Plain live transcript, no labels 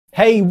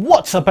Hey,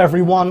 what's up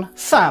everyone?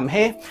 Sam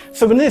here.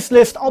 So in this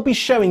list I'll be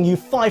showing you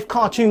 5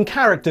 cartoon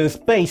characters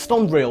based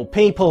on real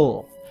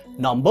people.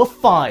 Number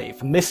 5.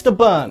 Mr.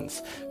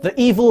 Burns. The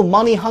evil,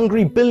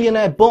 money-hungry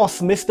billionaire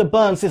boss Mr.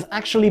 Burns is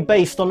actually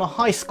based on a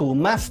high school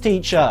maths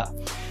teacher.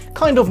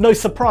 Kind of no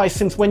surprise,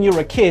 since when you're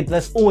a kid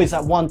there's always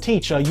that one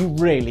teacher you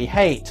really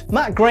hate.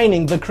 Matt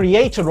Groening, the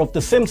creator of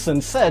The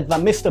Simpsons, said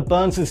that Mr.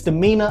 Burns'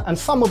 demeanour and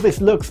some of his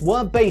looks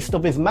were based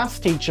off his maths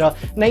teacher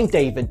named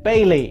David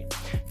Bailey.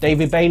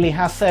 David Bailey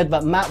has said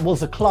that Matt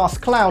was a class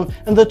clown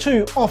and the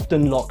two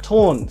often locked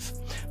horns.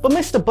 But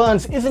Mr.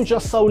 Burns isn't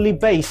just solely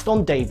based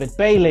on David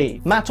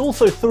Bailey. Matt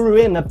also threw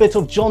in a bit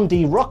of John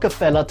D.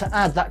 Rockefeller to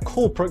add that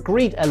corporate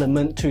greed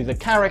element to the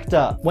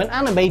character. When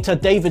animator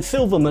David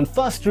Silverman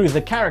first drew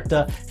the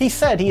character, he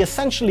said he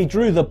essentially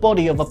drew the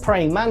body of a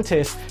praying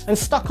mantis and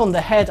stuck on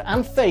the head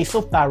and face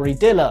of Barry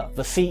Diller,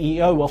 the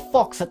CEO of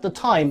Fox at the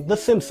time The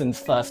Simpsons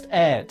first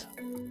aired.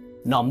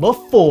 Number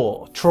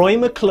 4. Troy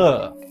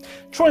McClure.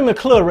 Troy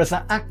McClure is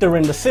an actor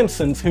in The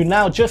Simpsons who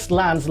now just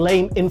lands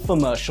lame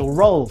infomercial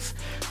roles.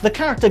 The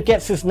character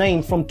gets his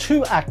name from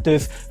 2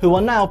 actors who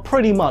are now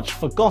pretty much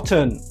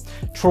forgotten: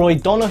 Troy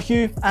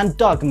Donahue and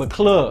Doug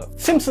McClure.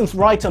 Simpsons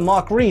writer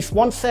Mark Reese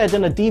once said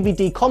in a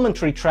DVD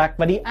commentary track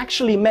that he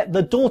actually met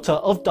the daughter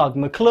of Doug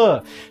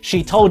McClure.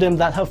 She told him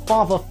that her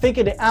father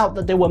figured it out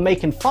that they were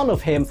making fun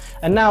of him,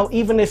 and now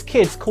even his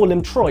kids call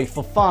him Troy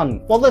for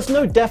fun. While there's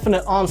no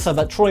definite answer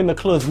that Troy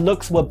McClure's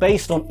looks were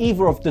based on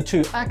either of the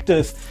 2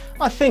 actors,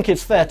 I think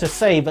it's fair to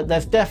say that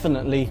there's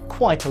definitely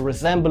quite a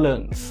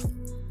resemblance.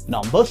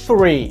 Number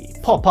 3.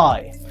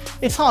 Popeye.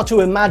 It's hard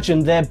to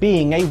imagine there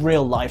being a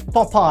real-life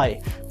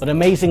Popeye, but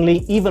amazingly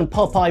even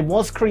Popeye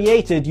was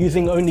created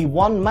using only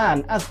one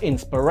man as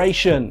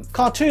inspiration.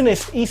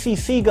 Cartoonist E.C.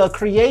 Seeger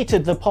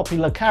created the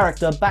popular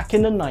character back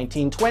in the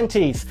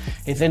 1920s.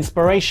 His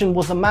inspiration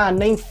was a man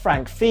named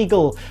Frank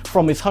Fiegel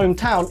from his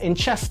hometown in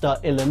Chester,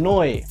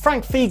 Illinois.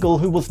 Frank Fiegel,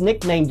 who was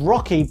nicknamed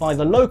Rocky by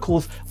the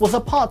locals, was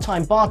a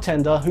part-time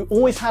bartender who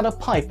always had a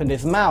pipe in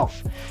his mouth.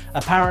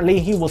 Apparently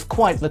he was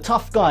quite the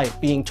tough guy,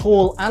 being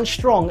tall and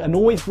strong and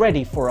always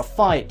ready for a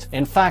fight.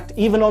 In fact,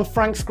 even on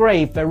Frank's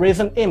grave there is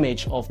an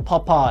image of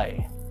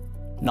Popeye.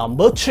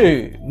 Number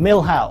 2.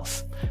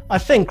 Milhouse. I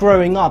think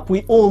growing up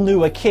we all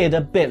knew a kid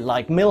a bit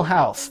like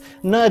Milhouse,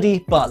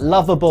 nerdy but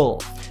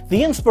lovable.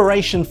 The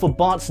inspiration for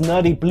Bart's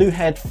nerdy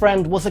blue-haired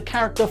friend was a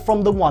character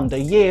from the Wonder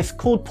Years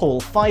called Paul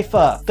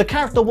Pfeiffer. The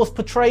character was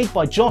portrayed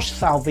by Josh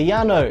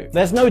Salviano.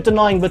 There's no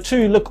denying the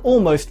two look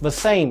almost the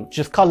same,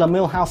 just colour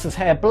Milhouse's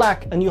hair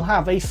black and you'll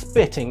have a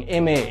spitting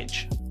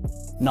image.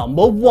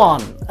 Number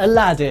 1.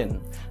 Aladdin.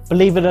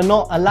 Believe it or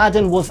not,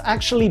 Aladdin was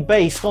actually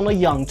based on a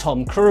young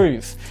Tom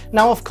Cruise.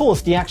 Now of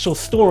course the actual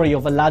story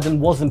of Aladdin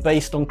wasn't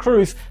based on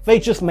Cruise, they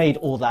just made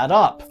all that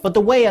up. But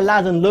the way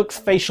Aladdin looks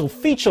facial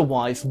feature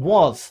wise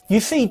was. You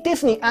see,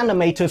 Disney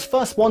animators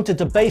first wanted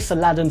to base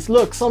Aladdin's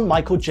looks on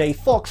Michael J.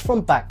 Fox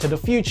from Back to the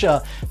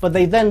Future, but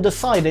they then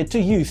decided to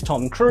use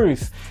Tom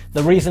Cruise.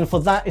 The reason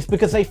for that is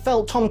because they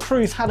felt Tom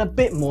Cruise had a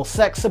bit more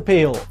sex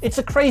appeal. It's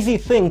a crazy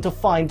thing to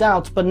find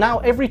out, but now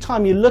every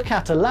time you look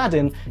at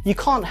Aladdin, you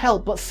can't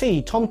help but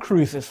see Tom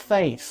Cruise's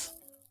face.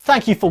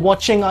 Thank you for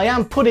watching. I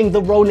am putting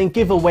the rolling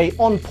giveaway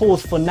on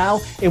pause for now.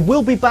 It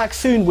will be back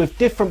soon with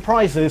different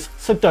prizes,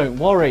 so don't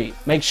worry.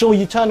 Make sure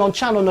you turn on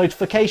channel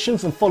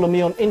notifications and follow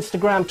me on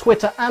Instagram,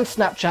 Twitter and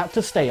Snapchat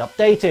to stay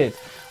updated.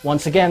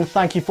 Once again,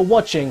 thank you for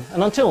watching,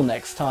 and until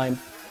next time,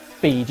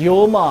 feed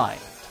your mind.